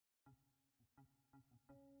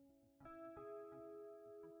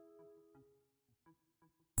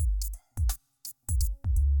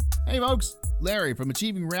Hey folks, Larry from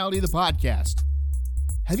Achieving Reality, the podcast.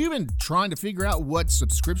 Have you been trying to figure out what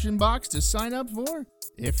subscription box to sign up for?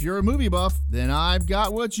 If you're a movie buff, then I've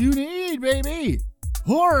got what you need, baby!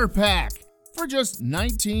 Horror Pack! For just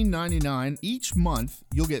 $19.99 each month,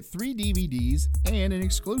 you'll get 3 DVDs and an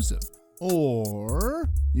exclusive. Or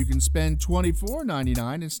you can spend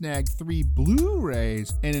 $24.99 and snag 3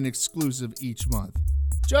 Blu-rays and an exclusive each month.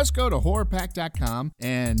 Just go to horrorpack.com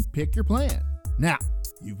and pick your plan. Now,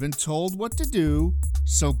 you've been told what to do,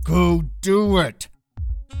 so go do it.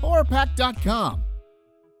 horrorpack.com.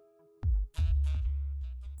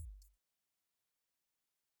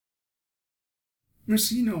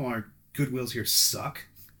 Marisa, you know our Goodwills here suck.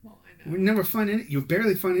 Well, I know. We never find any. You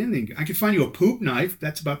barely find anything. I could find you a poop knife.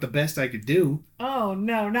 That's about the best I could do. Oh,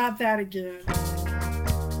 no, not that again.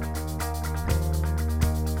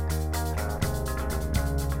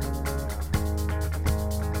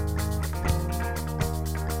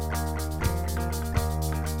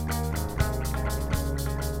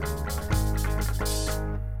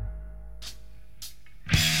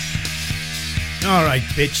 All right,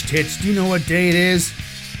 bitch tits. Do you know what day it is?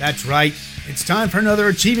 That's right. It's time for another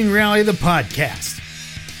Achieving Reality, the podcast.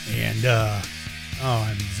 And,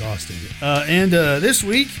 I'm exhausted. This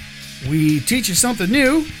week, we teach you something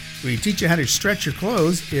new. We teach you how to stretch your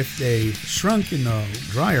clothes if they shrunk in the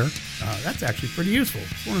dryer. That's actually pretty useful.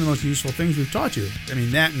 It's one of the most useful things we've taught you. I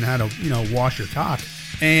mean, that and how to, wash your cock.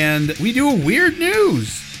 And we do a weird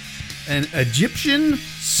news. An Egyptian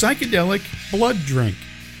psychedelic blood drink.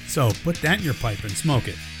 So put that in your pipe and smoke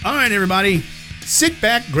it. All right, everybody. Sit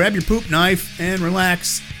back, grab your poop knife, and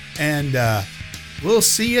relax. And we'll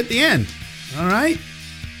see you at the end. All right?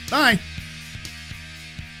 Bye.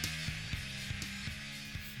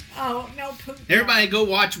 Oh, no poop. Everybody go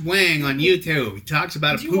watch Whang on YouTube. He talks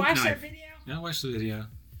about Did a you poop watch knife. that video? Yeah, I watched the video.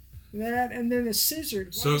 That and then the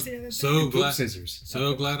scissors. What was the other thing? Poop scissors.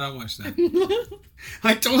 So glad I watched that.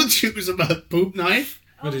 I told you it was about a poop knife.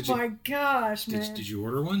 Oh my gosh, man. Did you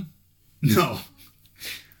order one? No.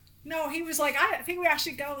 No, he was like, I think we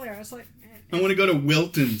actually go there. I was like, man. I want to go to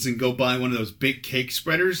Wilton's and go buy one of those big cake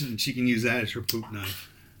spreaders, and she can use that as her poop knife.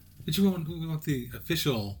 But you want the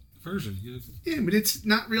official version. Yeah, but it's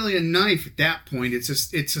not really a knife at that point. It's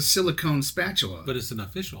a silicone spatula. But it's an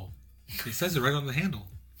official. It says it right on the handle.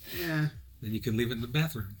 Yeah. Then you can leave it in the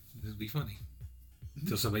bathroom. It'll be funny.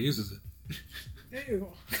 Until somebody uses it. Ew.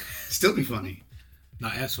 Still be funny.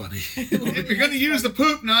 Not as funny. If you're going to use the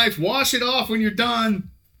poop knife, wash it off when you're done.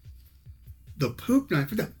 The poop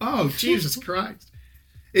knife? Oh, Jesus Christ.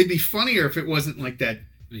 It'd be funnier if it wasn't like that.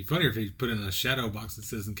 It'd be funnier if you put in a shadow box that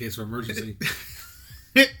says in case of emergency.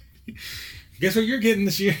 Guess what you're getting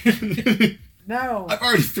this year? No. I've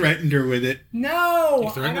already threatened her with it. No. You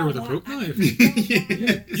threatened her with a poop knife?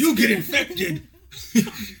 You'll get infected.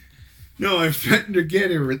 No, I've threatened to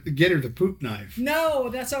get her the poop knife. No,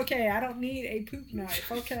 that's okay. I don't need a poop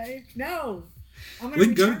knife. Okay. No. We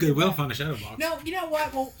can go to Goodwill, find a shadow box. No, you know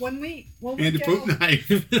what? When we and go, a poop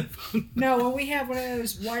knife. No, when we have one of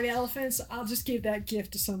those white elephants, I'll just give that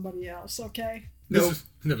gift to somebody else. Okay. This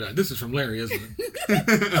is from Larry, isn't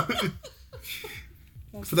it?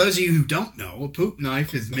 For those of you who don't know, a poop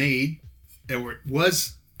knife is made, or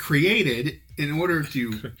was created in order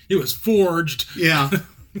to... It was forged. Yeah.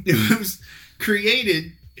 It was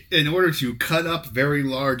created in order to cut up very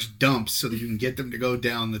large dumps so that you can get them to go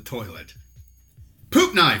down the toilet.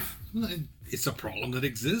 Poop knife! It's a problem that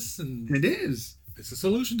exists, and It is. it's a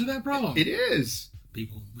solution to that problem. It is.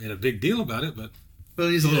 People made a big deal about it, but... Well,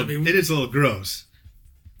 it is a little gross.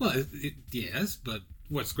 Well, yes, but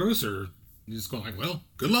what's grosser... You're just going like, well,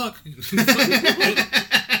 good luck.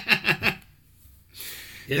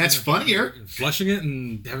 That's funnier. And flushing it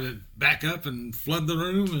and having it back up and flood the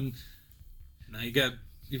room, and now you got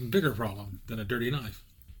even bigger problem than a dirty knife.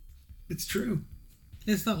 It's true.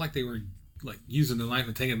 It's not like they were like using the knife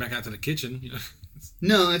and taking it back out to the kitchen.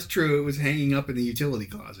 No, that's true. It was hanging up in the utility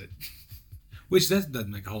closet. Which that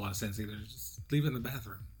doesn't make a whole lot of sense either. Just leave it in the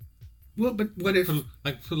bathroom. Well, but what if...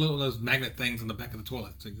 Put little those magnet things on the back of the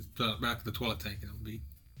toilet. So you just put it back to the toilet tank and it'll be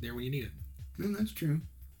there when you need it. No, that's true.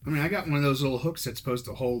 I mean, I got one of those little hooks that's supposed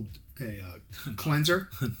to hold a cleanser.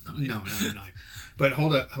 No, not a knife. But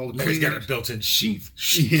hold a Larry's got a built-in sheath.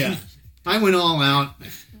 Yeah. I went all out.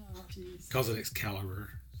 Oh, jeez. Calls it Excalibur.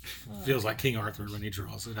 Feels like King Arthur when he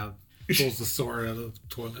draws it out. Pulls the sword out of the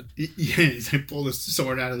toilet. Yes, I pulled the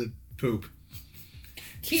sword out of the poop.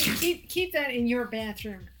 Keep that in your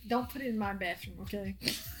bathroom. Don't put it in my bathroom, okay?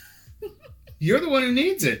 You're the one who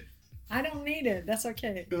needs it. I don't need it. That's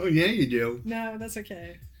okay. Oh, yeah, you do. No, that's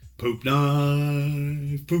okay. Poop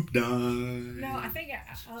knife, poop knife. No, I think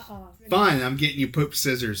Fine, I'm getting you poop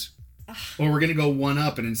scissors. Or we're going to go one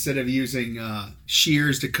up, and instead of using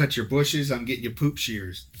shears to cut your bushes, I'm getting you poop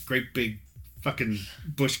shears. Great big fucking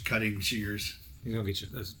bush cutting shears. You're going to get you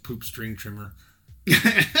this poop string trimmer.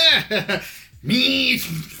 Me.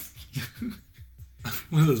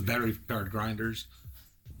 One of those battery-powered grinders.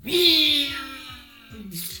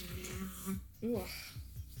 Ugh,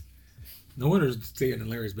 No wonder it's staying in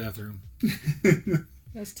Larry's bathroom.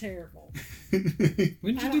 that's terrible.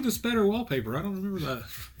 When did you do the spatter wallpaper? I don't remember that.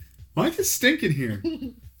 Why does it stink in here?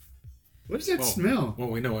 What does that smell? Well,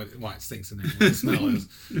 we know why it stinks in there. What the smell is.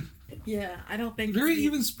 Yeah, I don't think... Very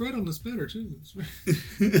even spread on the spatter, too.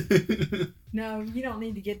 No, you don't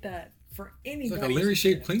need to get that for anybody. It's like a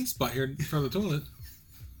Larry-shaped clean spot here in front of the toilet.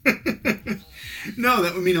 No,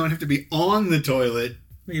 that would mean I would have to be on the toilet. I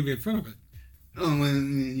think it'd be in front of it. Oh, well,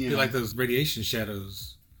 yeah. Be like those radiation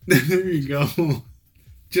shadows. There you go.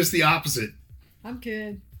 Just the opposite. I'm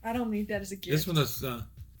good. I don't need that as a gift. This one is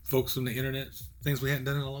folks from the internet, things we hadn't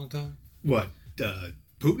done in a long time. What?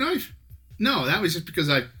 Poop knife? No, that was just because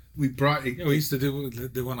we brought... Yeah, we used to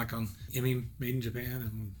do one like on Emmy Made in Japan.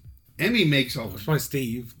 And Emmy makes all it was probably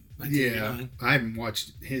Steve. Yeah, I haven't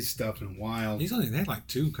watched his stuff in a while. He's only had like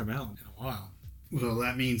 2 come out in a while. Well,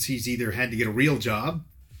 that means he's either had to get a real job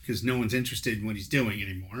because no one's interested in what he's doing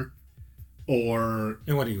anymore, or...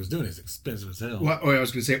 And what he was doing is expensive as hell. Well, I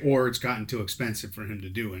was going to say, or it's gotten too expensive for him to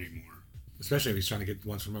do anymore. Especially if he's trying to get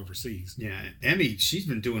ones from overseas. Yeah, Emmy, she's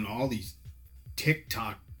been doing all these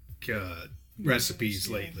TikTok recipes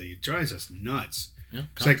lately. It drives us nuts. Yeah,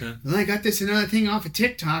 it's like, well, I got this another thing off of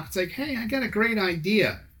TikTok. It's like, hey, I got a great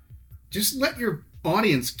idea. Just let your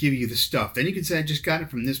audience give you the stuff. Then you can say, I just got it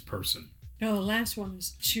from this person. No, the last one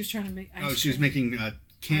was she was trying to make ice cream. She was making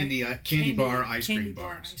candy bar ice cream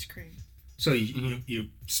bars. Ice cream. So you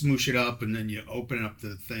smoosh it up, and then you open up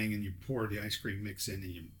the thing, and you pour the ice cream mix in,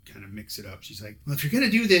 and you kind of mix it up. She's like, well, if you're going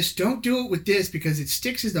to do this, don't do it with this because it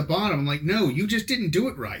sticks at the bottom. I'm like, no, you just didn't do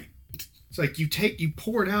it right. It's like you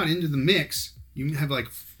pour it out into the mix. You have like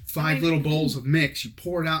 5 little bowls of mix. You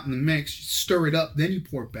pour it out in the mix, you stir it up, then you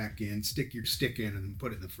pour it back in, stick your stick in, and then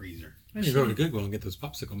put it in the freezer. You go to Goodwill and get those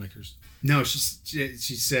popsicle makers. No, she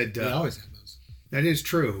said... They always have those. That is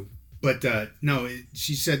true. But no,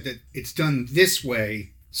 she said that it's done this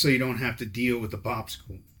way so you don't have to deal with the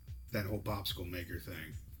popsicle, that whole popsicle maker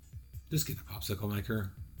thing. Just get the popsicle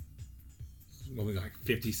maker. What we got, like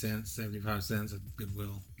 50 cents, 75 cents at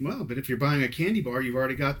Goodwill. Well, but if you're buying a candy bar, you've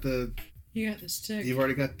already got the... You got the stick. You've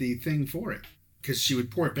already got the thing for it. Because she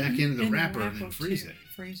would pour it back into the wrapper and then freeze it.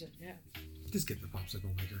 Freeze it, yeah. Just get the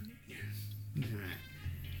popsicle maker. Yeah.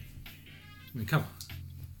 I mean, come on.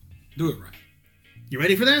 Do it right. You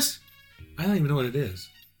ready for this? I don't even know what it is.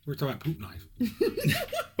 We're talking about poop knife.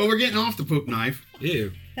 Well, we're getting off the poop knife.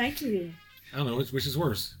 Ew. Thank you. I don't know which is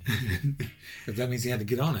worse. Because that means you had to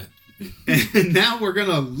get on it. And now we're going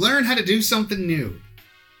to learn how to do something new.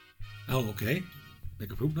 Oh, okay.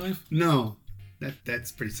 Make a poop knife? No.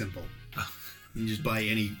 That's pretty simple. You just buy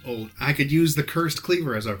any old... I could use the cursed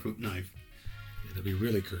cleaver as our poop knife. It'd be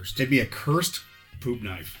really cursed. It'd be a cursed poop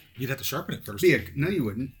knife. You'd have to sharpen it first. No, you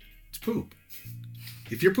wouldn't. It's poop.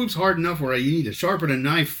 If your poop's hard enough where you need to sharpen a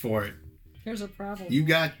knife for it, there's a problem. You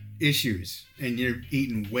got issues, and you're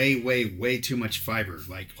eating way, way, way too much fiber,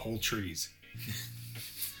 like whole trees.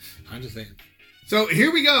 I'm just saying. So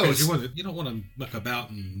here we go. You don't want to muck about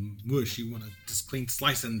and mush. You want to just clean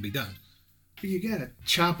slice and be done. But you gotta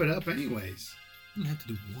chop it up anyways. You don't have to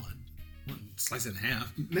do one slice it in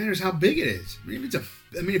half. It matters how big it is.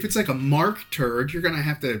 If it's like a mark turd, you're gonna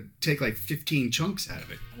have to take like 15 chunks out of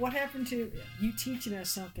it. What happened to you teaching us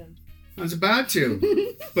something? I was about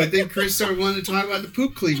to, but then Chris started wanting to talk about the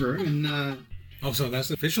poop cleaver, and so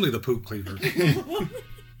that's officially the poop cleaver.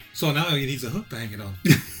 So now he needs a hook to hang it on.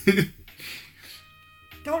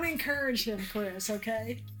 Don't encourage him, Chris,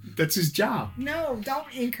 okay? That's his job. No,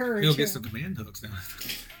 don't encourage him. He'll get some command hooks now.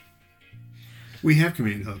 We have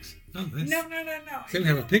command hooks. Oh, no. So we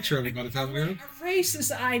have a picture of it by the time we go. Erase this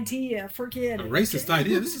idea. Forget it. A racist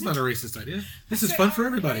idea? This is not a racist idea. This is fun for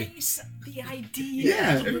everybody. Erase the idea.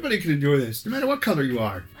 Yeah, everybody can enjoy this, no matter what color you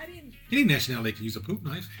are. Any nationality can use a poop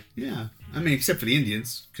knife. Yeah. Except for the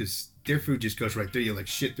Indians, because their food just goes right through you like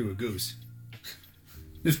shit through a goose.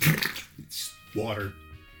 It's water.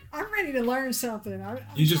 I'm ready to learn something.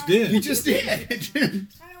 You just did. You just did. I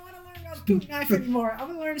don't want to learn about the poop knife anymore. I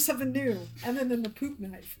want to learn something new. And then the poop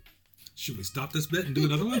knife. Should we stop this bit and do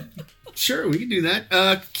another one? Sure, we can do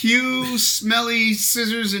that. Cue smelly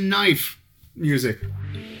scissors and knife music.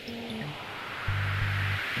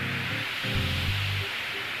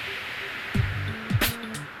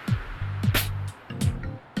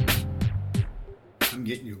 I'm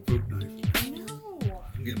getting you a poop knife. No.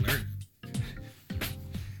 I'm getting Larry.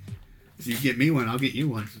 You get me one, I'll get you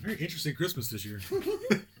one. It's a very interesting Christmas this year.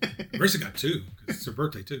 Marisa got 2 because it's her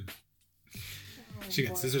birthday too. She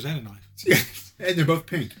got scissors and a knife. Yes, and they're both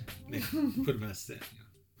pink. Yeah, put them in a set.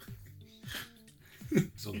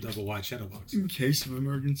 So double wide shadow box. In case of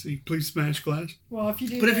emergency, please smash glass. Well, if you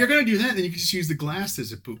do But if that- you're going to do that, then you can just use the glass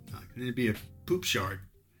as a poop knife. And it'd be a poop shard.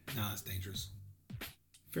 No, that's dangerous.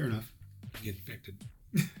 Fair enough. You get infected.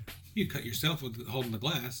 You cut yourself with holding the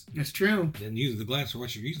glass, That's true. then use the glass for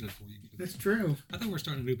what you're using it for. That's true. I thought we were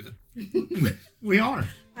starting a new bit. We are.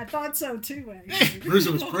 I thought so too, actually.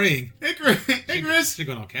 Marisa was praying. Hey, Chris. Hey, Chris. She's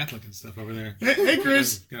going all Catholic and stuff over there. Hey,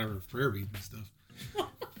 Chris. Got her prayer bead and stuff.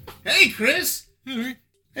 Hey, Chris. All right.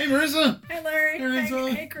 Hey, Marisa. Hey,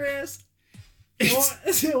 Larry. Hey, Chris.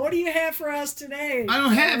 What do you have for us today? I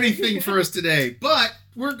don't have anything for us today, but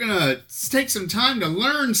we're going to take some time to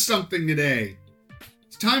learn something today.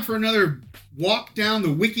 It's time for another walk down the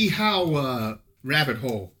WikiHow rabbit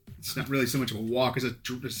hole. It's not really so much of a walk as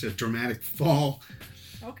it's a dramatic fall.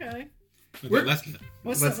 Okay. We're-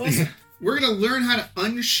 What's We're going to learn how to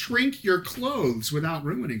unshrink your clothes without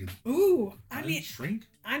ruining them. Ooh, Shrink?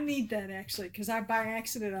 I need that actually, because by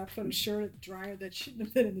accident I put a shirt in the dryer that shouldn't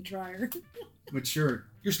have been in the dryer. What shirt?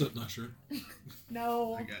 Your Slipknot shirt.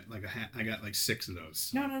 No. I got like 6 of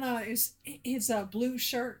those. No. It's a blue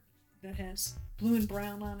shirt that has blue and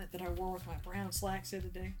brown on it that I wore with my brown slacks the other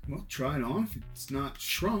day. Well, try it on. If it's not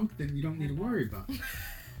shrunk, then you don't need to worry about it.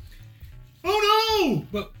 Oh no!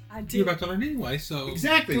 But I did. you're about to learn anyway, so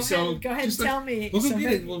Exactly. Go so ahead and just tell me. we'll go So get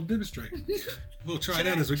that- it and we'll demonstrate. We'll try it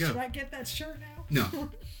out as we go. Should I get that shirt now? No.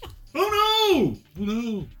 Oh no! Oh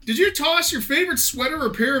no. Did you toss your favorite sweater or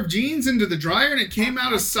pair of jeans into the dryer and it came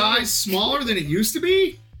out a size smaller than it used to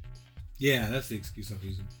be? Yeah, that's the excuse I'm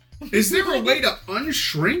using. Is there a way to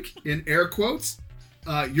unshrink, in air quotes,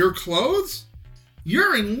 your clothes?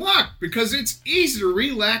 You're in luck because it's easy to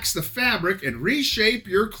relax the fabric and reshape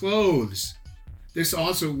your clothes. This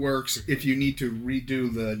also works if you need to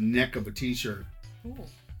redo the neck of a t-shirt. Cool.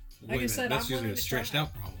 Wait Like a I minute, said, that's I'm usually willing a to stretched try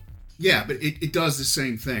out problem. Yeah, but it does the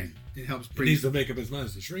same thing. It helps It bring... needs to make up its mind.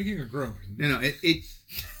 Is it shrinking or growing? No,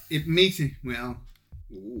 it makes it, well...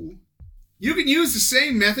 Ooh. You can use the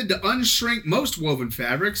same method to unshrink most woven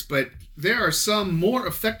fabrics, but there are some more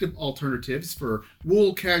effective alternatives for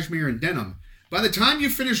wool, cashmere, and denim. By the time you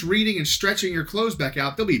finish reading and stretching your clothes back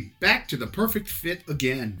out, they'll be back to the perfect fit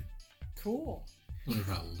again. Cool. I wonder if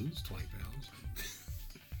I'll lose 20 pounds.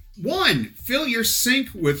 1. Fill your sink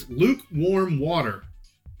with lukewarm water.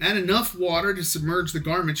 Add enough water to submerge the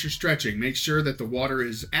garments you're stretching. Make sure that the water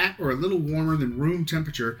is at or a little warmer than room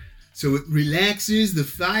temperature so it relaxes the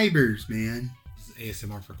fibers, man. This is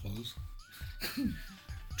ASMR for clothes.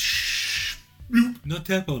 Bloop. Not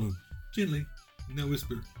tap on them. Gently. No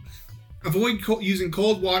whisper. Avoid using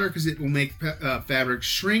cold water because it will make fabric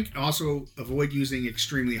shrink. Also, avoid using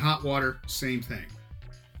extremely hot water. Same thing.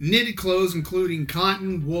 Knitted clothes, including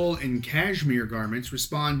cotton, wool, and cashmere garments,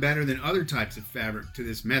 respond better than other types of fabric to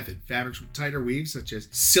this method. Fabrics with tighter weaves, such as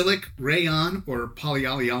silic, rayon, or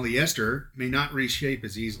polyester, may not reshape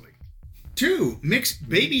as easily. 2. Mix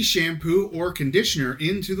baby shampoo or conditioner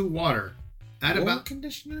into the water.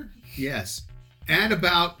 Conditioner? Yes. Add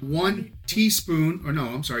about 1 tablespoon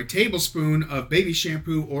of baby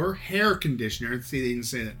shampoo or hair conditioner. See, they didn't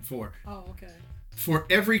say that before. Oh, okay. For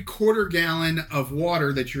every quarter gallon of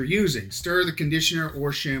water that you're using. Stir the conditioner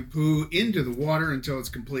or shampoo into the water until it's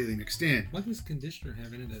completely mixed in. What does conditioner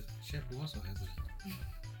have in it that shampoo also has in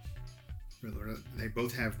it? They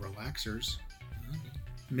both have relaxers. Okay.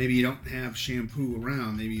 Maybe you don't have shampoo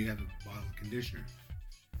around. Maybe you have a bottle of conditioner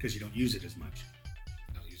because you don't use it as much.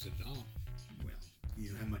 I don't use it at all. Well, you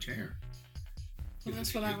don't have much hair. Well,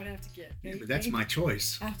 that's what I would have to get. Yeah, but that's my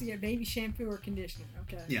choice. I have to get baby shampoo or conditioner.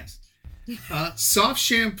 Okay. Yes. Soft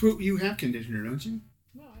shampoo. You have conditioner, don't you?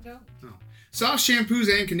 No, I don't. Oh. Soft shampoos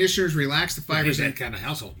and conditioners relax the fibers. That kind of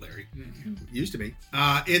household, Larry. Used to be.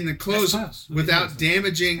 In the clothes That's without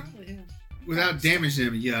damaging. Probably him. Without damaging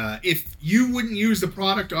them, yeah. If you wouldn't use the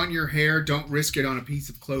product on your hair, don't risk it on a piece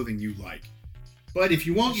of clothing you like. But if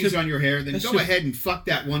you won't use it on your hair, then go ahead and fuck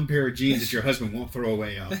that one pair of jeans that your husband won't throw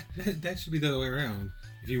away out. That should be the other way around.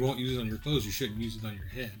 If you won't use it on your clothes, you shouldn't use it on your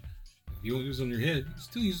head. If you won't use it on your head, you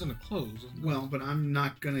still use it on the clothes. Well, but I'm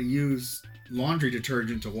not going to use laundry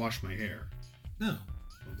detergent to wash my hair. No.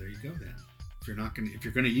 Well, there you go then. If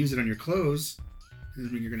you're going to use it on your clothes,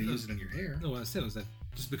 doesn't mean you're going to use it on your hair. No, what I said was that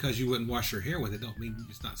just because you wouldn't wash your hair with it, don't mean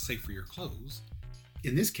it's not safe for your clothes.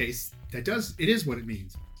 In this case, it is what it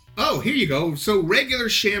means. Oh, here you go. So regular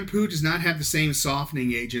shampoo does not have the same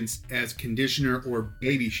softening agents as conditioner or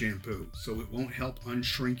baby shampoo, so it won't help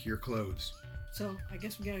unshrink your clothes. So I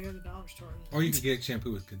guess we gotta go to the dollar store. Or you can get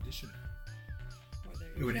shampoo with conditioner.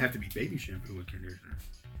 It would have to be baby shampoo and conditioner.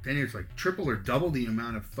 Then it's like triple or double the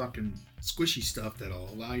amount of fucking squishy stuff that'll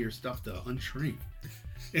allow your stuff to unshrink.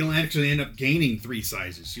 It'll actually end up gaining 3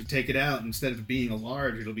 sizes. You take it out, instead of it being a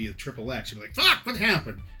large, it'll be a triple X. You'll be like, fuck, what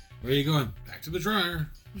happened? Where are you going? Back to the dryer.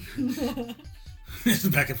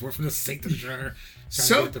 Back and forth from the sink to the dryer. Trying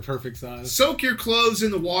to get the perfect size. Soak your clothes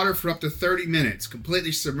in the water for up to 30 minutes.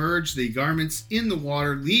 Completely submerge the garments in the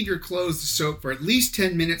water. Leave your clothes to soak for at least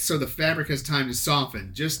 10 minutes so the fabric has time to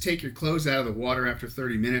soften. Just take your clothes out of the water after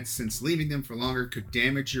 30 minutes, since leaving them for longer could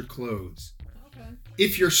damage your clothes. Okay.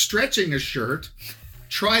 If you're stretching a shirt,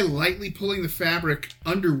 try lightly pulling the fabric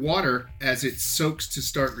underwater as it soaks to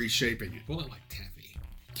start reshaping it. Pull it like taffy.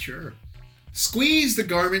 Sure. Squeeze the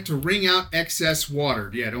garment to wring out excess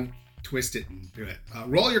water. Yeah, don't twist it and do it.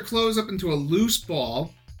 Roll your clothes up into a loose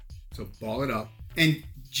ball. So ball it up. And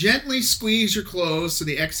gently squeeze your clothes so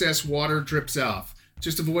the excess water drips off.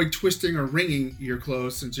 Just avoid twisting or wringing your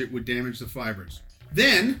clothes, since it would damage the fibers.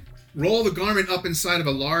 Then, roll the garment up inside of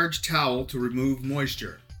a large towel to remove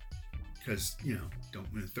moisture. Because,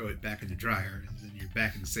 don't want to throw it back in the dryer and then you're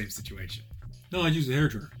back in the same situation. No, I use the hair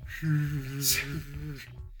dryer.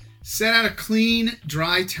 Set out a clean,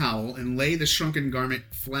 dry towel and lay the shrunken garment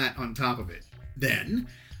flat on top of it. Then,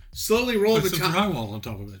 slowly roll Put the some towel. drywall on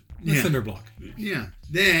top of it. A cinder block. Yeah.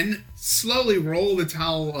 Then, slowly roll the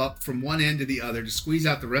towel up from one end to the other to squeeze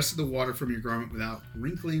out the rest of the water from your garment without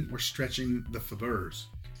wrinkling or stretching the fibers.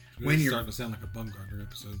 It's starting to sound like a Bumgarner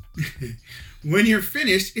episode. When you're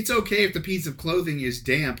finished, it's okay if the piece of clothing is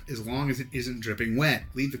damp as long as it isn't dripping wet.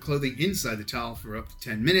 Leave the clothing inside the towel for up to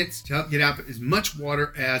 10 minutes to help get out as much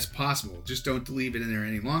water as possible. Just don't leave it in there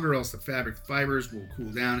any longer, else the fabric fibers will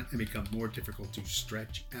cool down and become more difficult to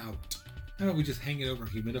stretch out. How about we just hang it over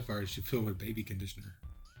humidifiers to fill with baby conditioner?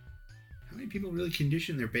 How many people really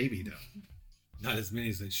condition their baby, though? Not as many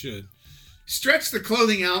as they should. Stretch the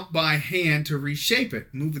clothing out by hand to reshape it.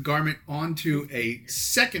 Move the garment onto a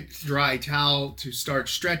second dry towel to start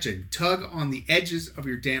stretching. Tug on the edges of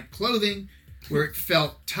your damp clothing where it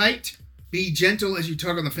felt tight. Be gentle as you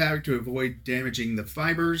tug on the fabric to avoid damaging the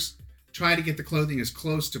fibers. Try to get the clothing as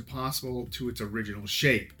close to possible to its original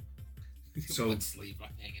shape. So one sleeve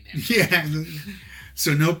like hanging Yeah. down.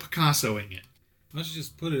 So no Picassoing it. Why don't you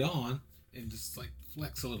just put it on and just like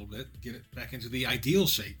flex a little bit, get it back into the ideal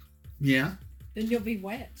shape. Yeah. Then you'll be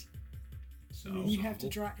wet. So And then you have to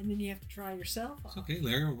dry, and then you have to dry yourself off. It's okay,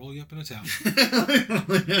 Larry. I'll roll you up in a towel.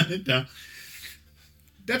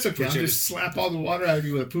 That's okay. I'll just slap all the water out of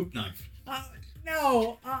you with a poop knife.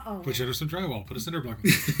 No. Put you under some drywall. Put a cinder block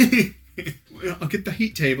on. Well, I'll get the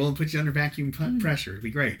heat table and put you under vacuum pressure. It'll be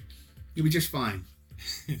great. You'll be just fine.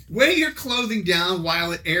 Weigh your clothing down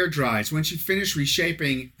while it air dries. Once you finish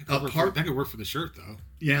reshaping a part... That could work for the shirt, though.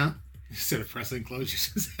 Yeah. Instead of pressing clothes, you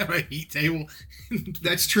just have a heat table.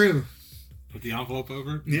 That's true. Put the envelope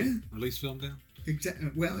over it. Yeah. Release film down. Exactly.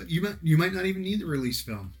 Well, you might not even need the release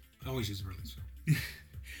film. I always use a release film.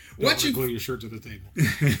 Once you glue your shirt to the table.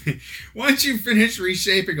 Once you finish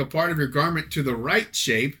reshaping a part of your garment to the right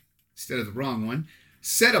shape, instead of the wrong one,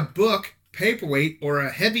 set a book, paperweight, or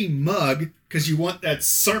a heavy mug, because you want that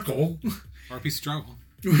circle. Or a piece of drywall.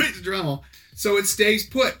 Drywall. So it stays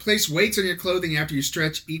put. Place weights on your clothing after you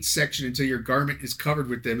stretch each section until your garment is covered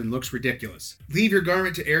with them and looks ridiculous. Leave your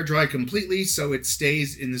garment to air dry completely so it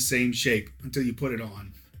stays in the same shape until you put it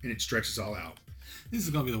on and it stretches all out. This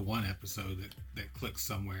is going to be the one episode that clicks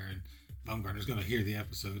somewhere, and Baumgartner's going to hear the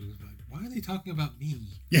episode and be like, why are they talking about me?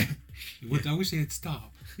 Yeah. I wish they had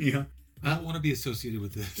stopped. Yeah. I don't want to be associated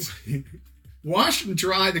with this. Wash and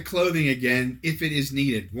dry the clothing again if it is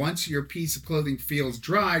needed. Once your piece of clothing feels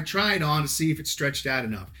dry, try it on to see if it's stretched out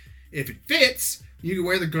enough. If it fits, you can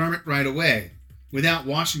wear the garment right away without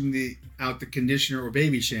washing out the conditioner or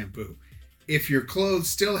baby shampoo. If your clothes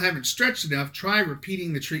still haven't stretched enough, try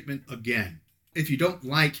repeating the treatment again. If you don't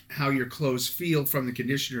like how your clothes feel from the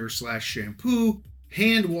conditioner/shampoo,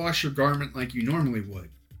 hand wash your garment like you normally would.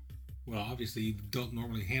 Well, obviously, you don't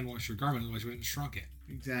normally hand wash your garment, otherwise you wouldn't shrunk it.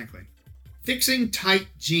 Exactly. Fixing tight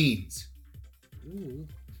jeans. Ooh.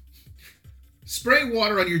 Spray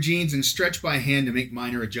water on your jeans and stretch by hand to make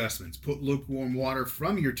minor adjustments. Put lukewarm water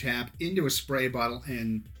from your tap into a spray bottle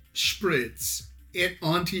and spritz it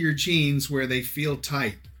onto your jeans where they feel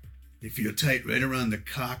tight. They feel tight right around the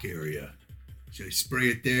cock area. Should I spray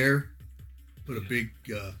it there? Put a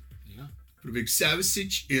big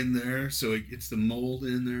sausage in there so it gets the mold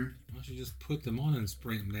in there. Why don't you just put them on and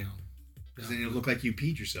spray them down? Because then it'll look like you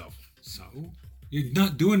peed yourself. So? You're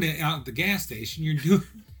not doing it out at the gas station. You're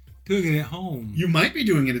doing it at home. You might be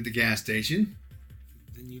doing it at the gas station.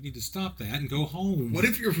 Then you You need to stop that and go home. What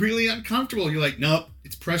if you're really uncomfortable? You're like, nope,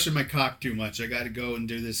 it's pressuring my cock too much. I got to go and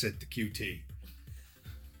do this at the QT.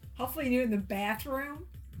 Hopefully you do it in the bathroom.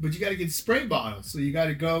 But you got to get spray bottles. So you got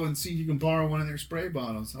to go and see if you can borrow one of their spray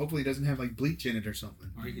bottles. Hopefully it doesn't have like bleach in it or something.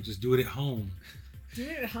 Or you can just do it at home. Do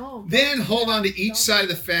it at home. Then hold on to each side of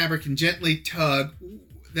the fabric and gently tug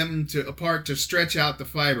them apart to stretch out the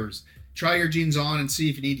fibers. Try your jeans on and see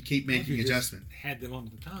if you need to keep making adjustments. Had them on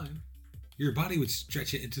at the time, your body would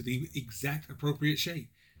stretch it into the exact appropriate shape.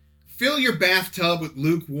 Fill your bathtub with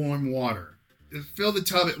lukewarm water. Fill the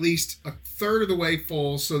tub at least a third of the way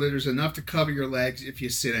full so that there's enough to cover your legs if you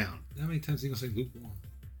sit down. How many times are you going to say lukewarm?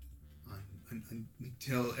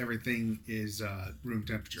 Until everything is room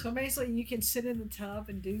temperature. So basically you can sit in the tub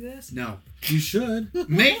and do this? No. You should.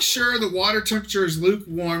 Make sure the water temperature is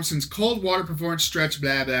lukewarm since cold water prevents stretch,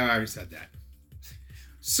 blah, blah. I already said that.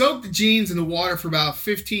 Soak the jeans in the water for about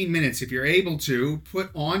 15 minutes. If you're able to,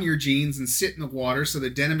 put on your jeans and sit in the water so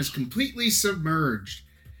the denim is completely submerged.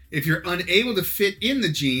 If you're unable to fit in the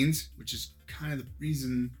jeans, which is kind of the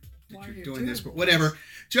reason that you're doing this, but whatever,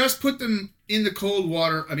 just put them in the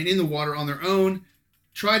in the water on their own.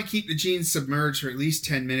 Try to keep the jeans submerged for at least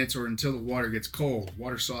 10 minutes or until the water gets cold.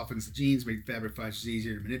 Water softens the jeans, makes fabric fibers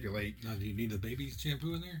easier to manipulate. Now, do you need the baby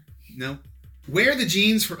shampoo in there? No. Wear the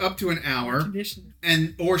jeans for up to an hour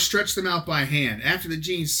or stretch them out by hand. After the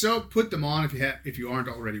jeans soak, put them on if you aren't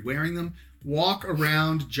already wearing them. Walk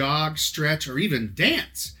around, jog, stretch, or even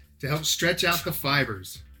dance to help stretch out the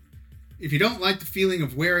fibers. If you don't like the feeling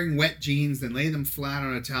of wearing wet jeans, then lay them flat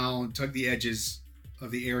on a towel and tug the edges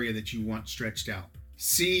of the area that you want stretched out.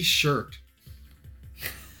 See shirt.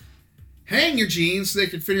 Hang your jeans so they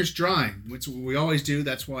can finish drying, which we always do.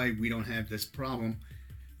 That's why we don't have this problem.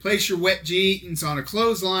 Place your wet jeans on a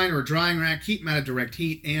clothesline or a drying rack. Keep them out of direct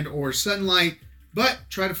heat and or sunlight, but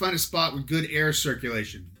try to find a spot with good air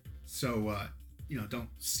circulation. So, don't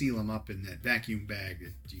seal them up in that vacuum bag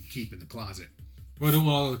that you keep in the closet. Well, don't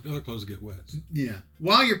all the other clothes get wet. Yeah.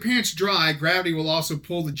 While your pants dry, gravity will also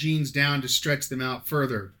pull the jeans down to stretch them out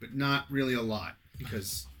further, but not really a lot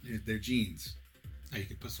because they're jeans. Now you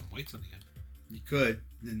could put some weights on the end. You could.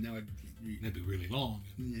 Then that'd be really long.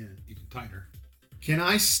 And even tighter. Can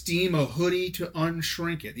I steam a hoodie to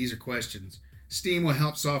unshrink it? These are questions. Steam will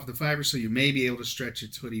help soften the fiber, so you may be able to stretch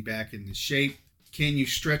its hoodie back into shape. Can you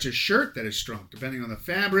stretch a shirt that is shrunk? Depending on the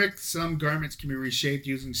fabric, some garments can be reshaped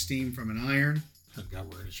using steam from an iron. A guy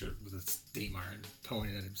wearing a shirt with a steam iron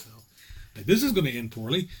towing at himself. Like, this is going to end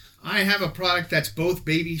poorly. I have a product that's both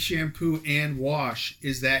baby shampoo and wash.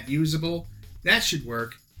 Is that usable? That should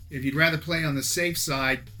work. If you'd rather play on the safe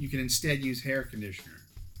side, you can instead use hair conditioner.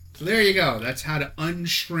 So there you go. That's how to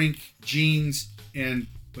unshrink jeans and,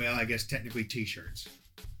 well, I guess technically t-shirts.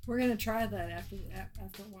 We're going to try that after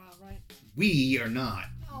a while, right? We are not.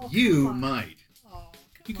 Oh, you might. Oh,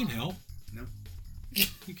 you can help. No.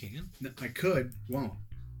 You can. No, I could. Won't.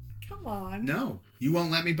 Come on. No. You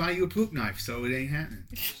won't let me buy you a poop knife, so it ain't happening.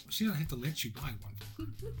 She don't have to let you buy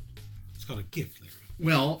one. It's called a gift, Larry.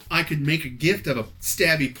 Well, I could make a gift of a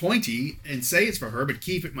stabby pointy and say it's for her, but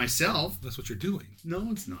keep it myself. That's what you're doing. No,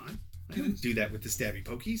 it's not. I don't do that with the stabby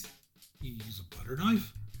pokies. You use a butter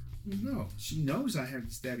knife? No, she knows I have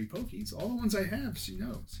the stabby pokies. All the ones I have, she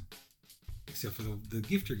knows. Except for the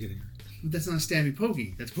gift you're getting her. That's not a stabby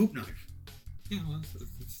pokey. That's a poop knife. Yeah, well,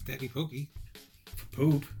 it's stabby pokey. For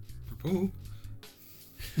poop. For poop.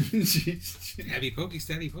 Stabby pokey,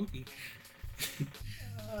 stabby pokey.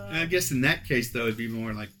 I guess in that case, though, it'd be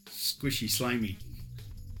more like squishy, slimy.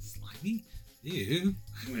 Slimy? Ew.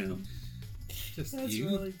 Well, just that's you.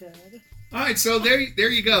 really bad. All right, so there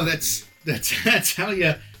you go. That's how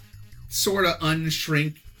you sort of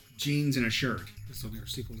unshrink jeans in a shirt. This will be our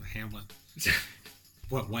sequel to Hamlet.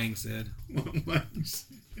 What Whang said.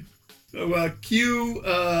 So, cue,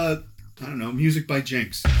 I don't know, music by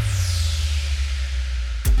Jinx.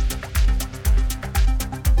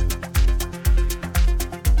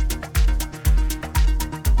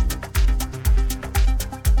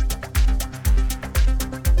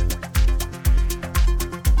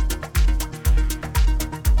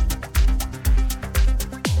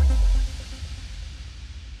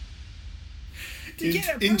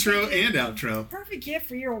 Intro and outro. Perfect gift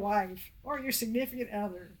for your wife or your significant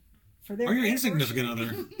other. For their or your insignificant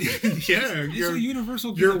other. Yeah, it's a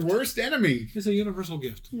universal gift. Your worst enemy. It's a universal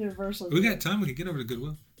gift. Universal we gift. got time. We can get over to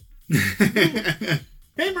Goodwill.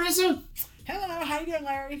 Hey, Marisa. Hello. How you doing,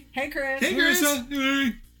 Larry? Hey, Chris. Hey, Chris.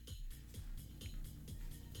 Marisa.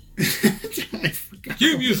 Hey. I forgot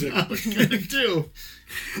Cue music. what I was going to do.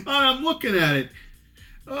 I'm looking at it.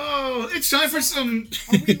 Oh, it's time for some...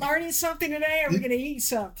 Are we learning something today or are we going to eat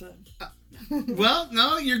something? Well,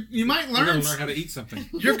 no, you might We're learn. gonna learn how to eat something.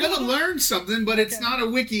 You're gonna learn something, but it's not a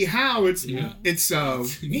wiki how. It's Yeah.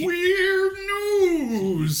 weird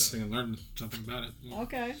news. Something and learn something about it. Yeah.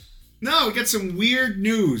 Okay. No, we got some weird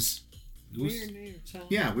news. Weird news, huh?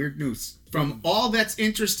 Yeah, weird news from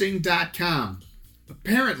allthat'sinteresting.com.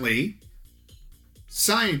 Apparently,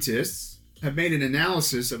 scientists have made an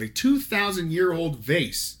analysis of a 2,000-year-old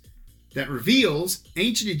vase that reveals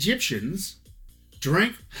ancient Egyptians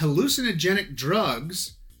drank hallucinogenic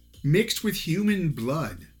drugs mixed with human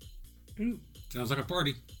blood. Ooh. Sounds like a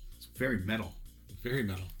party. It's very metal. Very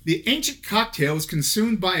metal. The ancient cocktail was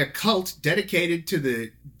consumed by a cult dedicated to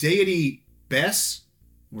the deity Bes,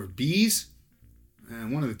 or Bees,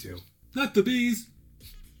 one of the two, Not the bees.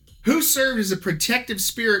 who served as a protective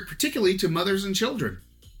spirit, particularly to mothers and children.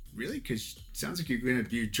 Really? Because it sounds like you're going to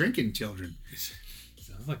be drinking children.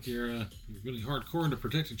 Sounds like you're really hardcore into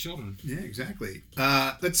protecting children. Yeah, exactly.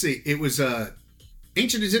 Let's see. It was a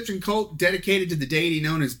ancient Egyptian cult dedicated to the deity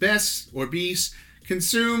known as Bes, or Bees,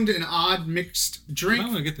 consumed an odd mixed drink. I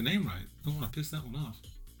want to get the name right. I don't want to piss that one off.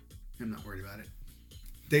 I'm not worried about it.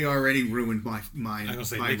 They already ruined my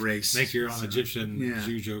race. Make your own Egyptian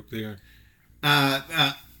Jew joke there.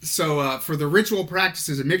 So for the ritual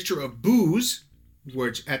practices, a mixture of booze,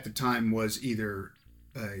 which at the time was either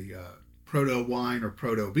a proto-wine or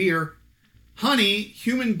proto-beer, honey,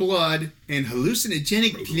 human blood, and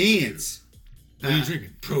hallucinogenic plants. What are you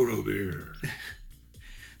drinking? Proto beer.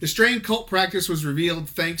 The strange cult practice was revealed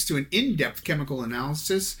thanks to an in-depth chemical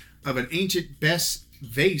analysis of an ancient Bes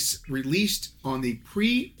vase released on the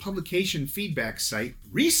pre-publication feedback site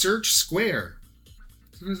Research Square.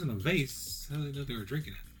 So it isn't a vase. How do they know they were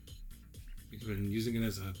drinking it? Because they've been using it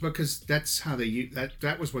as a... Because that's how they use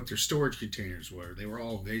that was what their storage containers were. They were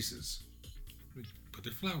all vases. Put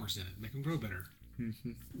their flowers in it. Make them grow better.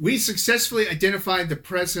 Mm-hmm. We successfully identified the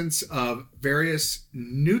presence of various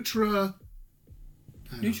nutraceutical,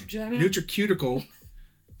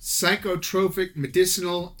 psychotropic,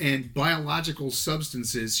 medicinal, and biological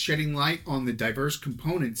substances, shedding light on the diverse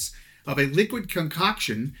components of a liquid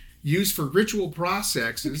concoction used for ritual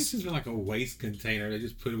processes. This is like a waste container. They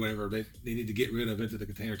just put whatever they need to get rid of into the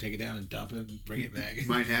container, take it down and dump it and bring it back. It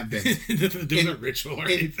might have been. Doing a ritual or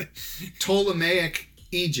anything. Ptolemaic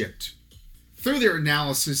Egypt. Through their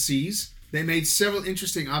analyses, they made several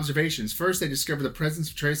interesting observations. First, they discovered the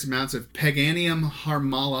presence of trace amounts of Paganium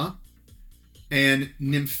harmala and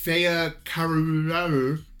Nymphea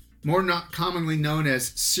carularu, more not commonly known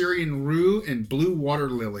as Syrian rue and blue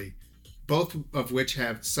water lily, both of which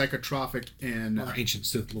have psychotropic and ancient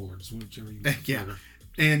Sith lords, whichever you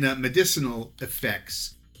and medicinal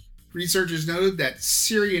effects. Researchers noted that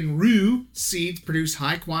Syrian rue seeds produce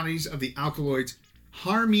high quantities of the alkaloids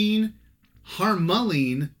harmaline,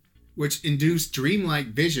 which induce dreamlike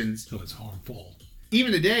visions. So it's harmful.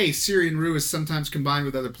 Even today, Syrian rue is sometimes combined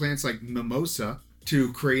with other plants like mimosa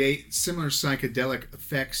to create similar psychedelic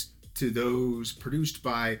effects to those produced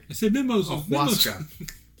by I said mimosa. ayahuasca.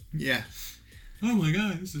 Yeah. Oh my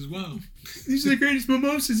God, this is wow. These are the greatest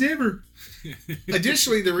mimosas ever.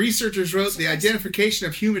 Additionally, the researchers wrote the identification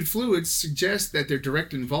of human fluids suggests that their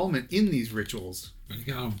direct involvement in these rituals. They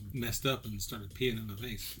got all messed up and started peeing in the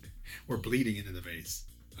vase. Or bleeding into the vase.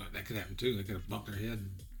 That could happen too. They could have bumped their head.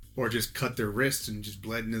 Or just cut their wrists and just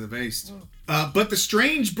bled into the vase. But the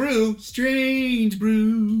strange brew,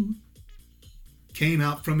 came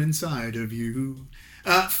out from inside of you.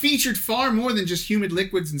 Featured far more than just humid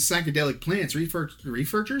liquids and psychedelic plants. I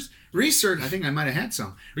think I might have had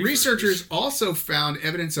some. Researchers also found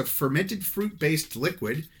evidence of fermented fruit-based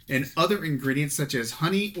liquid and other ingredients such as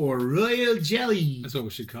honey or royal jelly. That's what we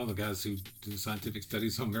should call the guys who do scientific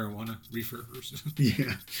studies on marijuana, researchers.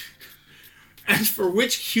 Yeah. As for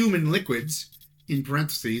which human liquids, in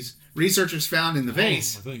parentheses, researchers found in the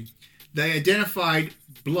vase, they identified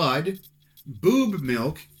blood, boob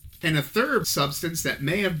milk, and a third substance that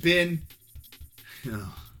may have been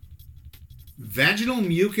vaginal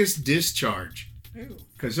mucus discharge.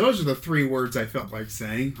 Because those are the three words I felt like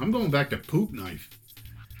saying. I'm going back to poop knife.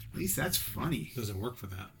 At least that's funny. Doesn't work for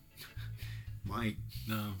that. Might.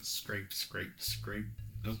 No. Scrape.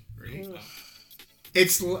 Nope.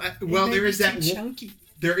 It's there is that chunky.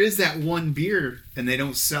 There is that one beer, and they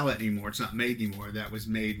don't sell it anymore. It's not made anymore. That was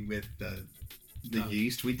made with the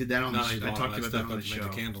yeast. We did that on the show. I talked about that on the show. The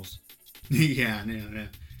candles. Yeah.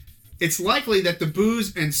 It's likely that the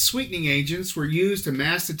booze and sweetening agents were used to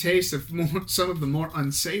mask the taste of some of the more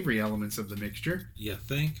unsavory elements of the mixture. You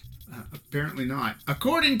think? Apparently not.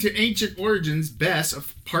 According to ancient origins, Bes, a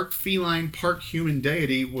part feline, part human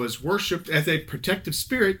deity, was worshipped as a protective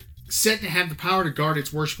spirit said to have the power to guard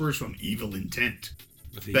its worshippers from evil intent.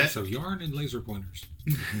 With the use of yarn and laser pointers.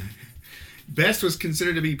 Best was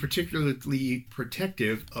considered to be particularly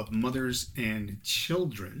protective of mothers and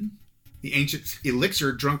children. The ancient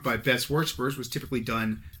elixir drunk by Best worshippers was typically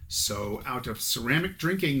done so out of ceramic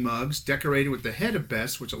drinking mugs decorated with the head of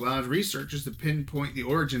Best, which allowed researchers to pinpoint the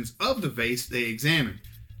origins of the vase they examined.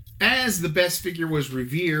 As the Best figure was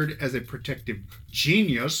revered as a protective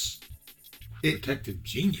genius... Protective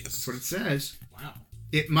genius? That's what it says. Wow.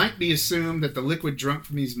 It might be assumed that the liquid drunk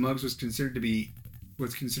from these mugs was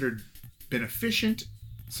considered beneficent,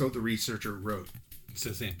 so the researcher wrote. It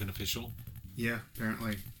says they ain't beneficial. Yeah,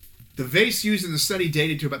 apparently. The vase used in the study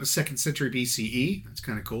dated to about the 2nd century BCE. That's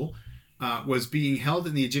kind of cool. Was being held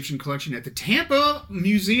in the Egyptian collection at the Tampa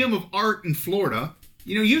Museum of Art in Florida.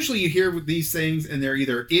 You know, usually you hear with these things and they're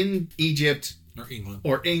either in Egypt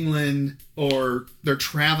or England, or they're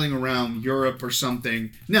traveling around Europe or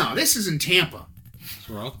something. No, this is in Tampa. That's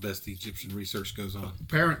where all the best Egyptian research goes on.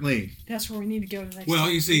 Apparently. That's where we need to go next Well,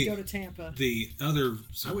 time. you see, go to Tampa. The other...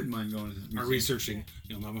 I wouldn't mind going to that museum. Are researching,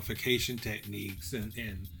 mummification techniques and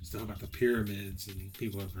stuff about the pyramids, and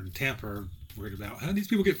people over in Tampa are worried about how these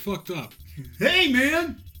people get fucked up. Hey,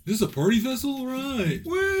 man! This is a party vessel? Right.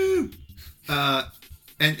 Woo!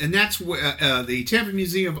 And that's the Tampa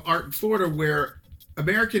Museum of Art in Florida, where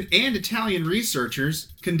American and Italian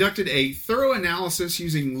researchers conducted a thorough analysis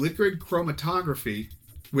using liquid chromatography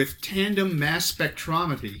with tandem mass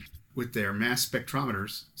spectrometry with their mass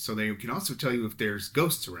spectrometers, so they can also tell you if there's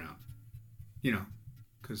ghosts around.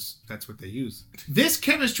 Because that's what they use. This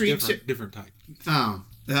chemistry... Different type.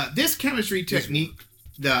 This chemistry technique...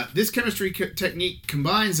 This chemistry technique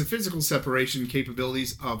combines the physical separation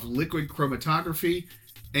capabilities of liquid chromatography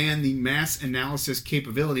and the mass analysis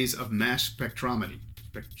capabilities of mass spectrometry.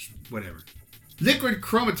 Whatever. Liquid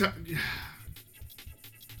chromatography...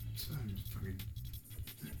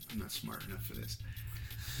 I'm not smart enough for this.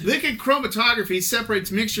 Liquid chromatography separates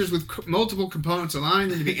mixtures with multiple components, allowing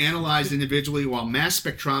them to be analyzed individually, while mass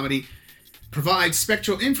spectrometry provides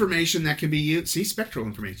spectral information that can be used... See, spectral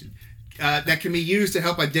information. That can be used to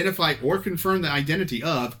help identify or confirm the identity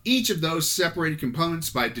of each of those separated components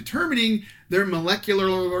by determining their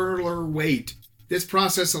molecular weight. This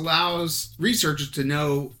process allows researchers to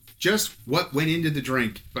know just what went into the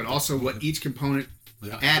drink, but also what each component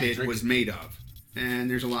added was made of.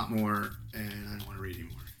 And there's a lot more, and I don't want to read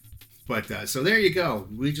anymore. But, so there you go.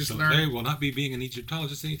 We just learned... Larry will not be being an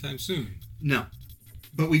Egyptologist anytime soon. No.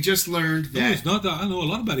 But we just learned that... No, it's not that. I know a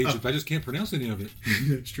lot about Egypt. I just can't pronounce any of it.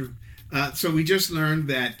 That's true. So we just learned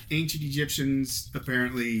that ancient Egyptians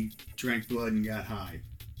apparently drank blood and got high.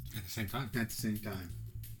 At the same time.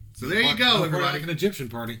 So there you go, everybody. Like an Egyptian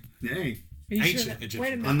party. Hey. Ancient Egyptian.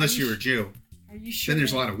 Wait a minute. Unless you're a Jew. Are you sure? Then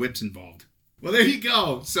there's a lot of whips involved. Well, there you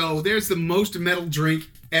go. So there's the most metal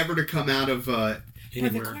drink ever to come out of But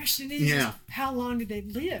anywhere. the question is, how long did they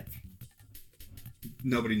live?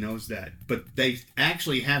 Nobody knows that. But they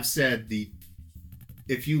actually have said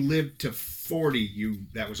if you lived to 40,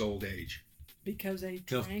 that was old age. Because they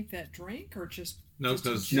drank that drink, or just...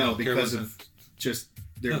 because of just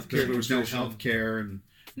there was no health care. And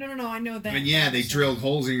No, I know that. and they drilled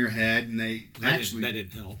holes in your head, and that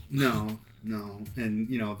didn't help. No. And,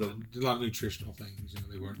 a lot of nutritional things.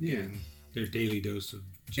 They weren't getting their daily dose of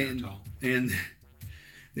geritol. And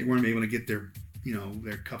they weren't able to get their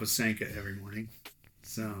cup of Sanka every morning.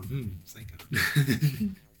 So. Sanka.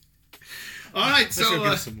 All right, I should go get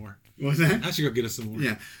us some more. What's that? I should go get us some more.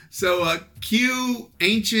 Yeah. So, cue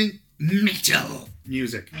ancient metal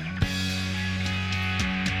music.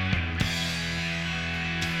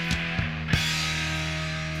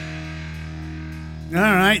 All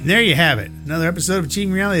right, there you have it. Another episode of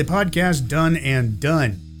Achieving Reality, the podcast, done and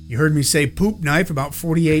done. You heard me say poop knife about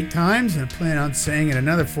 48 times, and I plan on saying it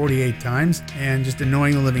another 48 times, and just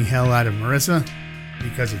annoying the living hell out of Marissa,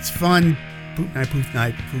 because it's fun. Poop knife, poop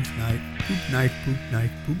knife, poop knife, poop knife, poop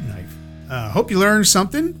knife, poop knife. Hope you learned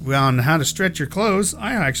something on how to stretch your clothes.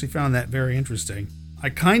 I actually found that very interesting. I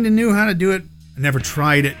kind of knew how to do it. I never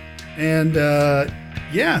tried it. And, the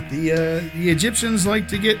Egyptians like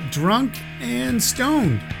to get drunk and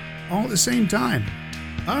stoned all at the same time.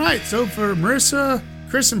 All right, so for Marissa,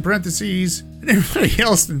 Chris in parentheses, and everybody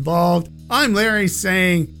else involved, I'm Larry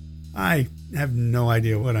saying I have no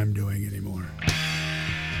idea what I'm doing anymore.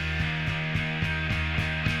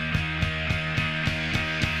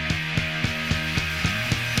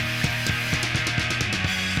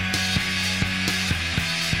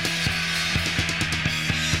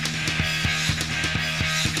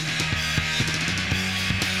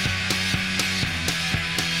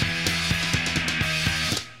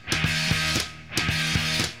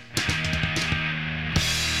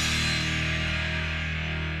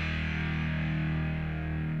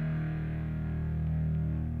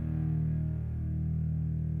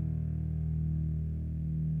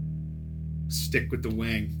 stick with the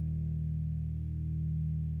Whang.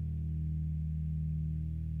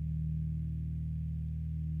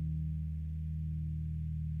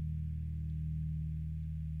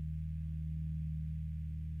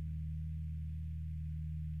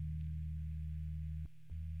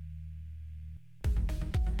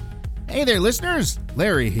 Hey there, listeners.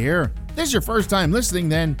 Larry here. If this is your first time listening,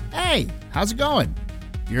 then hey, how's it going?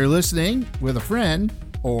 If you're listening with a friend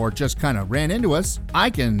or just kind of ran into us, I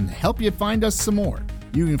can help you find us some more.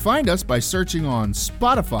 You can find us by searching on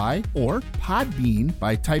Spotify or Podbean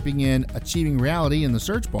by typing in Achieving Reality in the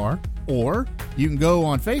search bar, or you can go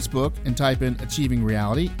on Facebook and type in Achieving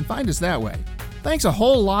Reality and find us that way. Thanks a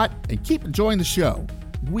whole lot and keep enjoying the show.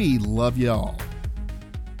 We love you all.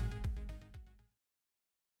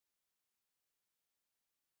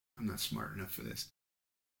 I'm not smart enough for this.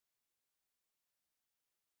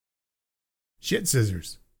 Shit scissors.